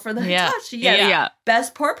handle for the Hitachi. Yeah.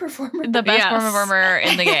 Best porn performer. The best porn performer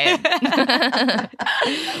in the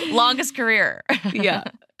game. Longest career. Yeah.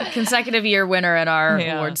 Consecutive year winner in our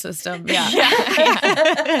award system.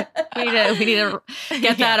 Yeah. We need to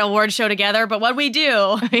get that award show together, but what we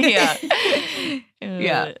do. Yeah,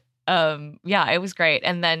 it was great.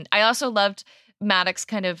 And then I also loved Maddox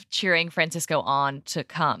kind of cheering Francisco on to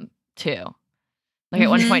come too. Like at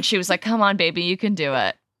one point she was like, come on, baby, you can do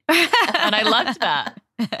it. And I loved that.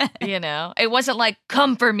 You know, it wasn't like,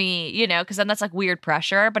 come for me, you know, because then that's like weird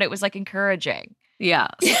pressure, but it was like encouraging. Yeah.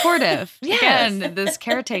 Supportive. Yes. Again, this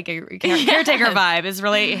caretaker vibe is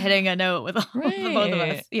really hitting a note with both of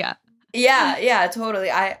us. Yeah. Yeah, totally.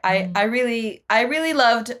 I really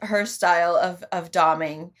loved her style of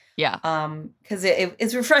doming. Yeah. Because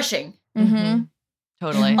it's refreshing.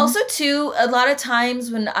 Totally. Also, too, a lot of times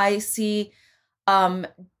when I see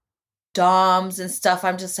doms and stuff,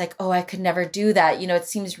 I'm just like, oh, I could never do that. You know, it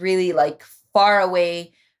seems really like far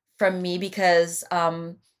away from me, because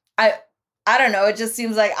I don't know. It just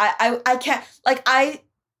seems like I can't, like I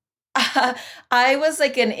was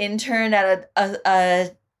like an intern at a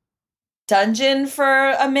dungeon for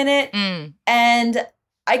a minute, and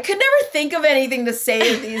I could never think of anything to say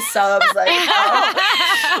to these subs. Like,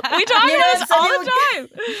 we talk about this all the time.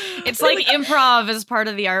 It's like improv is part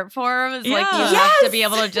of the art form. It's like you have to be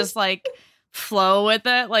able to just like flow with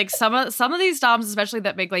it. Like some of these doms, especially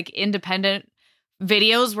that make like independent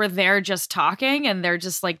videos where they're just talking and they're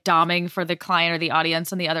just like doming for the client or the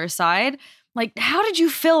audience on the other side. Like, how did you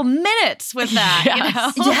fill minutes with that?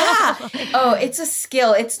 Yes. You know? Yeah. Oh, it's a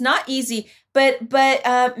skill. It's not easy. But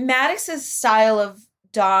Maddox's style of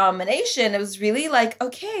domination. It was really like,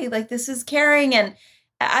 okay, like this is caring, and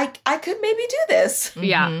I could maybe do this.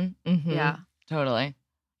 Yeah. Yeah. Totally.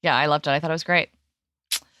 Yeah, I loved it. I thought it was great.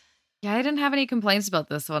 Yeah, I didn't have any complaints about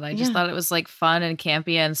this one. I just thought it was like fun and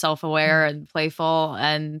campy and self-aware and playful,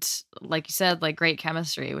 and like you said, like great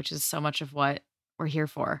chemistry, which is so much of what we're here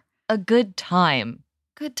for. A good time.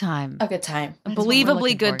 Good time. A good time. A That's what we're looking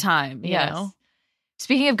believably good for. time, you know?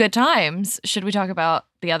 Speaking of good times, should we talk about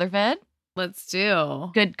the other vid? Let's do.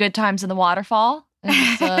 Good times in the waterfall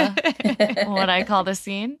is what I call the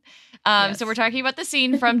scene. Yes. So we're talking about the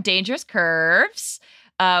scene from Dangerous Curves,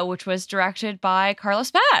 which was directed by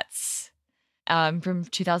Carlos Batz from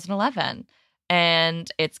 2011.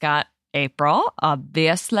 And it's got April,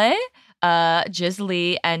 obviously,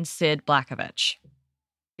 Gisli, and Sid Blackovich.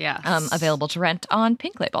 Yeah. Available to rent on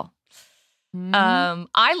Pink Label.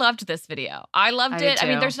 I loved this video. I loved it. I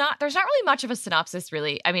mean, there's not really much of a synopsis,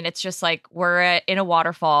 really. I mean, it's just like we're in a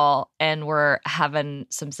waterfall and we're having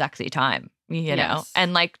some sexy time, you know,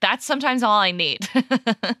 and like that's sometimes all I need,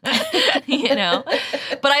 you know.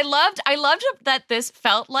 But I loved that this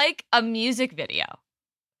felt like a music video.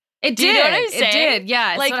 It Do you did. know what I'm saying? It did.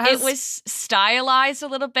 Yeah. Like it was stylized a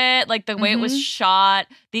little bit, like the way it was shot,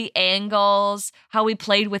 the angles, how we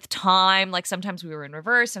played with time. Like sometimes we were in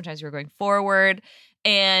reverse, sometimes we were going forward.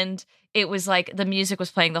 And it was like the music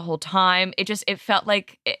was playing the whole time. It felt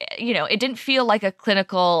like, you know, it didn't feel like a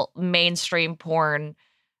clinical mainstream porn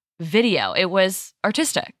video. It was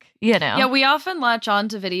artistic, you know? Yeah, we often latch on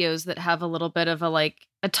to videos that have a little bit of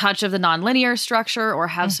a touch of the nonlinear structure or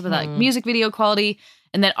have some of that music video quality,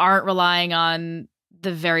 and that aren't relying on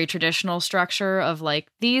the very traditional structure of like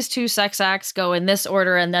these two sex acts go in this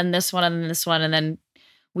order and then this one and then this one, and then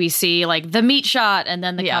we see like the meat shot and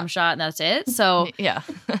then the cum shot and that's it. So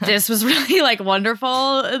this was really like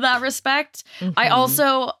wonderful in that respect.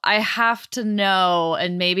 I have to know,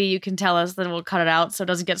 and maybe you can tell us, then we'll cut it out so it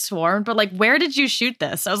doesn't get swarmed, but like where did you shoot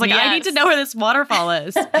this? I was like, I need to know where this waterfall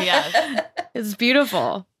is. Yes. It's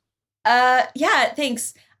beautiful. Yeah,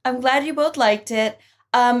 thanks. I'm glad you both liked it.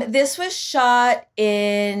 This was shot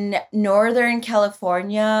in Northern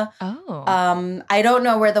California. Oh. I don't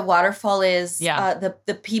know where the waterfall is. Yeah.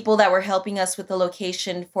 The people that were helping us with the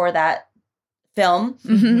location for that film,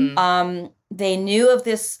 they knew of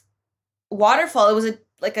this waterfall. It was a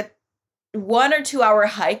 1 or 2 hour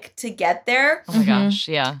hike to get there. Oh my gosh,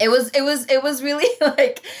 yeah. It was really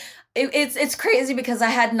like it's crazy because I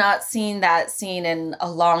had not seen that scene in a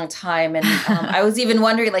long time, and I was even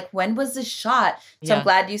wondering like when was this shot. So I'm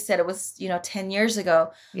glad you said it was 10 years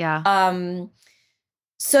ago. Yeah.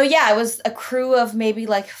 So yeah, it was a crew of maybe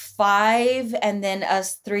like 5, and then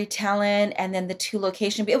us 3 talent, and then the 2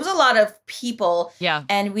 location. It was a lot of people. Yeah.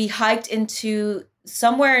 And we hiked into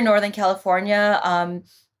somewhere in Northern California,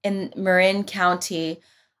 in Marin County.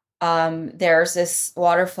 There's this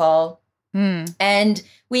waterfall. And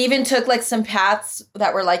we even took like some paths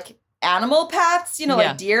that were like animal paths,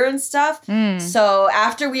 like deer and stuff. So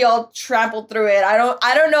after we all trampled through it, I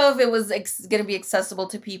don't know if it was going to be accessible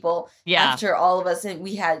to people after all of us. And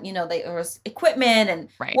we had, there was equipment and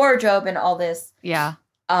wardrobe and all this. Yeah.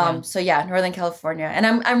 So yeah, Northern California. And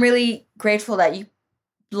I'm really grateful that you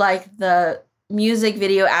like the music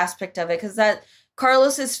video aspect of it, because that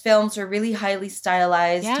Carlos's films are really highly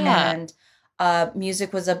stylized, and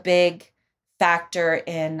music was a big factor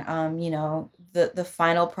in the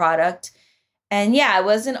final product. And yeah, it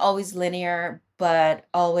wasn't always linear, but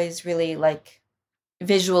always really like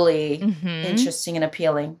visually interesting and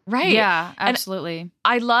appealing. Right. Yeah, absolutely. And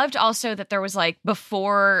I loved also that there was like,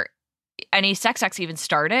 before any sex acts even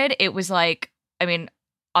started, it was like, I mean,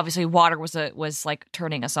 obviously water was like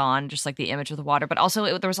turning us on, just like the image of the water, but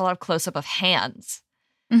also there was a lot of close up of hands.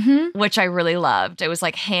 Which I really loved. It was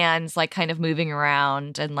like hands, like kind of moving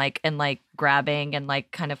around and like grabbing and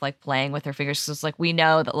like kind of like playing with their fingers. So it's like, we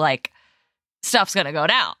know that like stuff's gonna go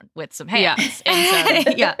down with some hands.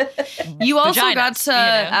 Yeah. You also vaginas, got to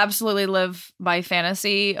absolutely live my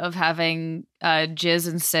fantasy of having Jiz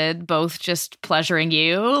and Sid both just pleasuring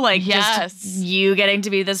you, like just you getting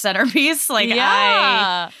to be the centerpiece. Like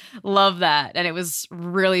I love that, and it was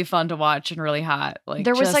really fun to watch and really hot. Like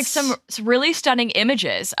there was like some really stunning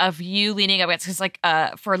images of you leaning up against, because like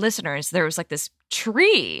for listeners, there was like this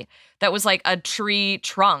tree that was like a tree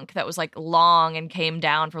trunk that was like long and came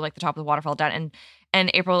down for like the top of the waterfall down, and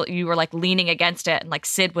April, you were like leaning against it, and like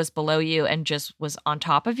Sid was below you and just was on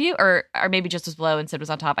top of you, or maybe just was below and Sid was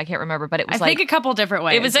on top. I can't remember, but it was I think a couple different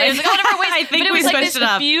ways. It was a couple different ways. I think but it was we like this switched it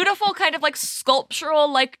up. beautiful kind of like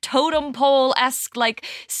sculptural, like totem pole-esque like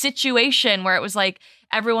situation where it was like,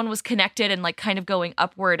 everyone was connected and like kind of going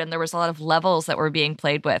upward, and there was a lot of levels that were being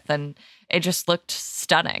played with, and it just looked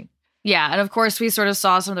stunning. Yeah, and of course we sort of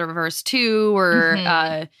saw some of the reverse too,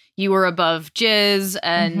 where you were above Jizz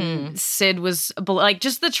and Sid was below, like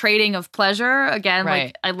just the trading of pleasure. Again,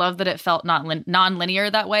 like I love that it felt not non-linear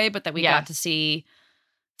that way, but that we got to see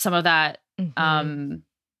some of that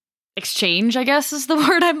exchange, I guess is the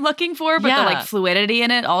word I'm looking for, but the like fluidity in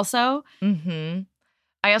it also.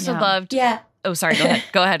 I also loved. Yeah. Oh, sorry. Go ahead.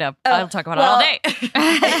 Go ahead. I'll talk about it all day.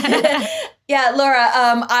 Yeah, Laura.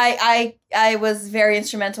 I was very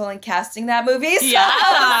instrumental in casting that movie. So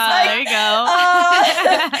there you go.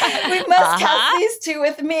 We must cast these two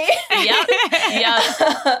with me. Yep.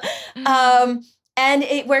 And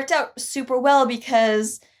it worked out super well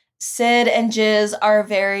because Sid and Jizz are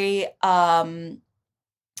very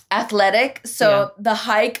athletic. So the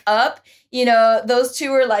hike up, you know, those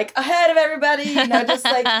two were like ahead of everybody, you know, just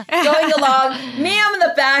like going along. Me, I'm in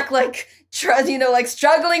the back, like, like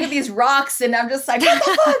struggling with these rocks. And I'm just like, what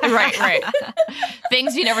the fuck? Right.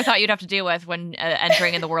 Things you never thought you'd have to deal with when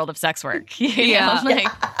entering in the world of sex work.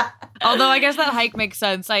 Although I guess that hike makes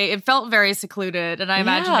sense. It felt very secluded, and I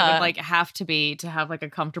imagine it would like have to have like a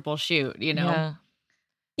comfortable shoot, you know?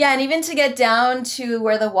 Yeah, and even to get down to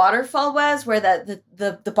where the waterfall was, where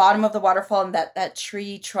the bottom of the waterfall and that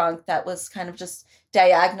tree trunk that was kind of just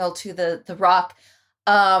diagonal to the rock,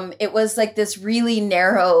 it was like this really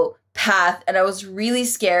narrow path, and I was really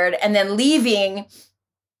scared. And then leaving,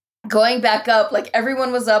 going back up, like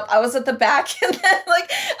everyone was up, I was at the back, and then like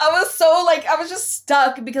I was just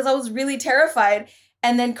stuck because I was really terrified.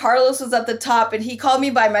 And then Carlos was at the top, and he called me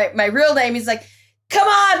by my real name. He's like, come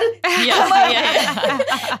on. Yeah.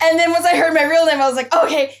 And then once I heard my real name, I was like,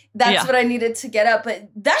 okay, that's what I needed to get up. But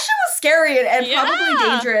that shit was scary and probably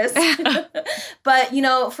dangerous. But, you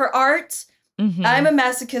know, for art, I'm a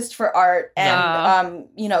masochist for art. And,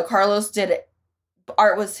 you know, Carlos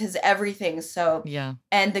art was his everything. So,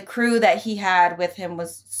 and the crew that he had with him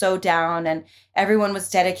was so down, and everyone was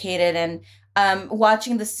dedicated. And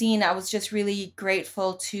watching the scene, I was just really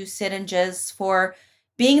grateful to Sid and Jizz for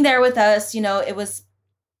being there with us. You know, it was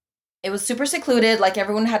super secluded. Like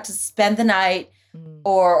everyone had to spend the night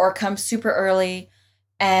or come super early.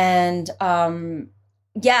 And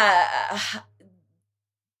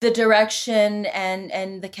the direction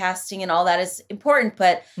and the casting and all that is important.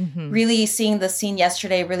 But really seeing the scene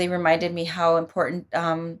yesterday really reminded me how important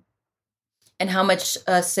and how much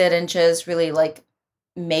Sid and Jizz really like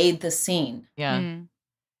made the scene.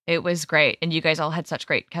 It was great. And you guys all had such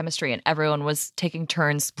great chemistry, and everyone was taking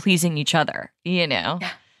turns pleasing each other, you know?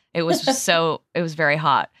 It was just it was very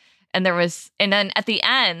hot. And then at the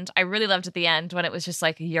end, I really loved at the end when it was just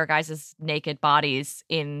like your guys' naked bodies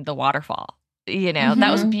in the waterfall, you know?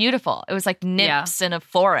 That was beautiful. It was like nips in a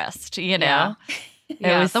forest, you know? It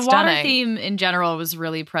was the stunning. water theme in general was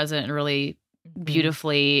really present and really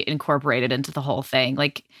beautifully incorporated into the whole thing.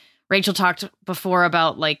 Like Rachel talked before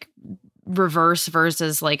about like reverse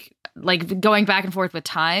versus like going back and forth with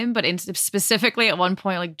time, but specifically at one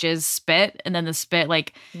point like Jizz spit, and then the spit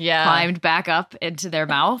like climbed back up into their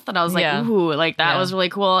mouth, and I was like, ooh, like that was really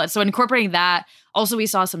cool. And so incorporating that, also we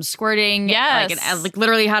saw some squirting, like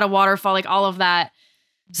literally had a waterfall, like all of that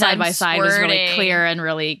side by side was really clear and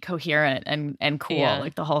really coherent and cool.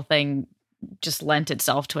 Like the whole thing just lent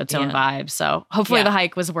itself to its own vibe. So hopefully the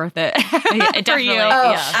hike was worth it. It for you.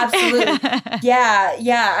 Absolutely.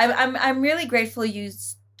 I'm really grateful you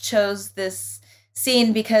chose this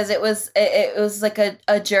scene because it was like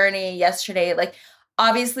a journey yesterday. Like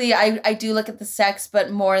obviously I do look at the sex, but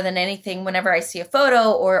more than anything, whenever I see a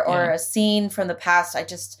photo or a scene from the past, I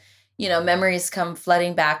just, you know, memories come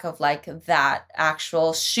flooding back of like that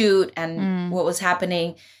actual shoot and what was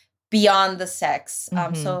happening beyond the sex.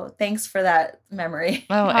 So thanks for that memory.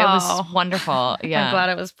 Oh, it was wonderful. Yeah. I'm glad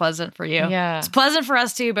it was pleasant for you. Yeah. It's pleasant for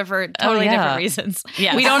us too, but for totally different reasons.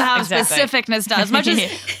 Yes, we don't have specific nostalgia. As much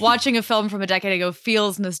as watching a film from a decade ago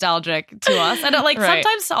feels nostalgic to us. And like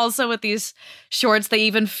sometimes also with these shorts, they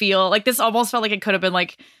even feel like this almost felt like it could have been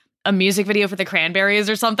like a music video for the Cranberries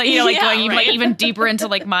or something, you know, like going like even deeper into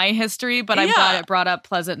like my history, but I'm glad it brought up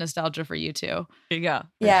pleasant nostalgia for you too. Yeah.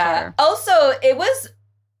 Sure. Also, it was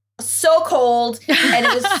so cold and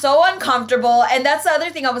it was so uncomfortable, and that's the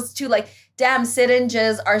other thing I was too like, damn, Sid and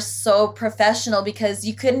Jizz are so professional because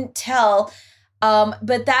you couldn't tell,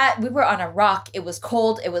 but that we were on a rock. It was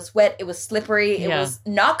cold, it was wet, it was slippery, it was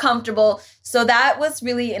not comfortable, so that was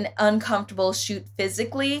really an uncomfortable shoot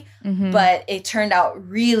physically, but it turned out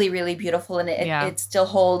really, really beautiful, and it still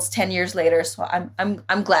holds 10 years later, so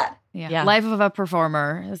I'm glad. Life of a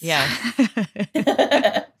performer.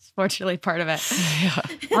 Yeah. fortunately part of it.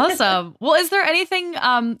 Awesome. Well, is there anything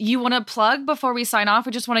you want to plug before we sign off?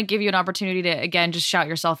 We just want to give you an opportunity to, again, just shout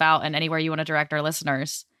yourself out and anywhere you want to direct our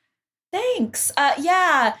listeners. Thanks.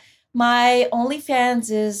 Yeah, my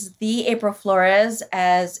OnlyFans is the April Flores,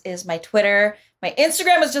 as is my Twitter. My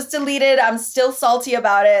Instagram was just deleted. I'm still salty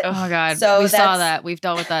about it. Oh my God. So we saw that. We've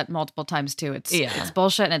dealt with that multiple times too. It's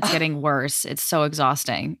bullshit and it's getting worse. It's so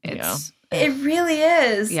exhausting. It really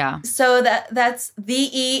is. Yeah. So that's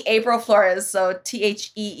the April Flores. So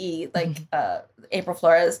THEE, like April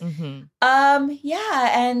Flores. Yeah,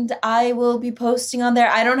 and I will be posting on there.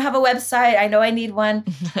 I don't have a website. I know I need one,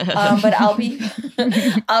 but I'll be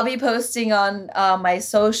posting on my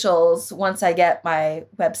socials once I get my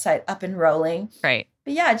website up and rolling. Right.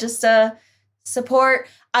 But yeah, just support.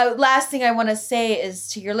 Last thing I want to say is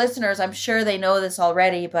to your listeners. I'm sure they know this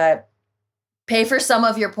already, but pay for some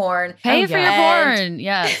of your porn. Pay for your porn.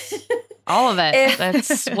 Yes. All of it.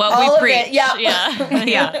 That's what we preach.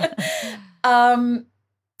 Yeah.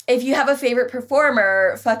 If you have a favorite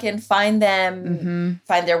performer, fucking find them,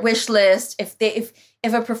 find their wish list. If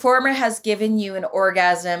a performer has given you an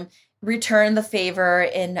orgasm, return the favor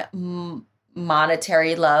in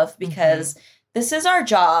monetary love, because this is our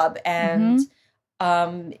job, and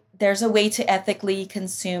there's a way to ethically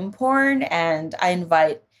consume porn, and I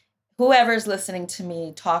invite whoever's listening to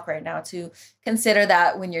me talk right now to consider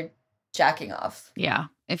that when you're jacking off. Yeah.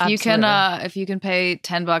 If you can pay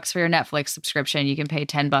 $10 for your Netflix subscription, you can pay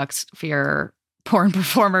 $10 for your porn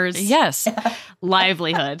performers. Yes.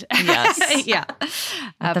 Livelihood. Yes. Yeah.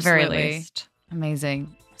 At the very least.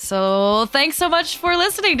 Amazing. So thanks so much for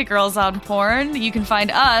listening to Girls on Porn. You can find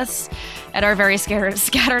us at our very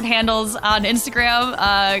scattered handles on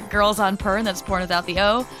Instagram, Girls on Porn, that's porn without the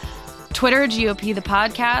O. Twitter, GOP the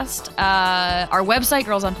podcast, our website,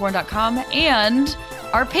 girlsonporn.com, and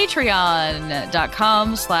our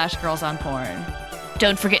patreon.com/girlsonporn.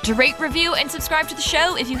 Don't forget to rate, review, and subscribe to the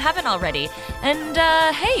show if you haven't already. And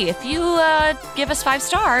hey, if you give us 5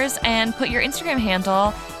 stars and put your Instagram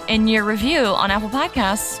handle in your review on Apple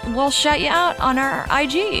Podcasts, we'll shout you out on our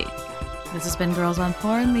IG. This has been Girls on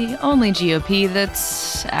Porn, the only GOP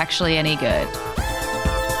that's actually any good.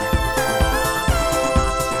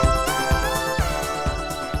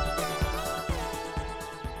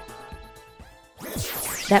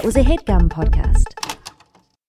 That was a HeadGum podcast.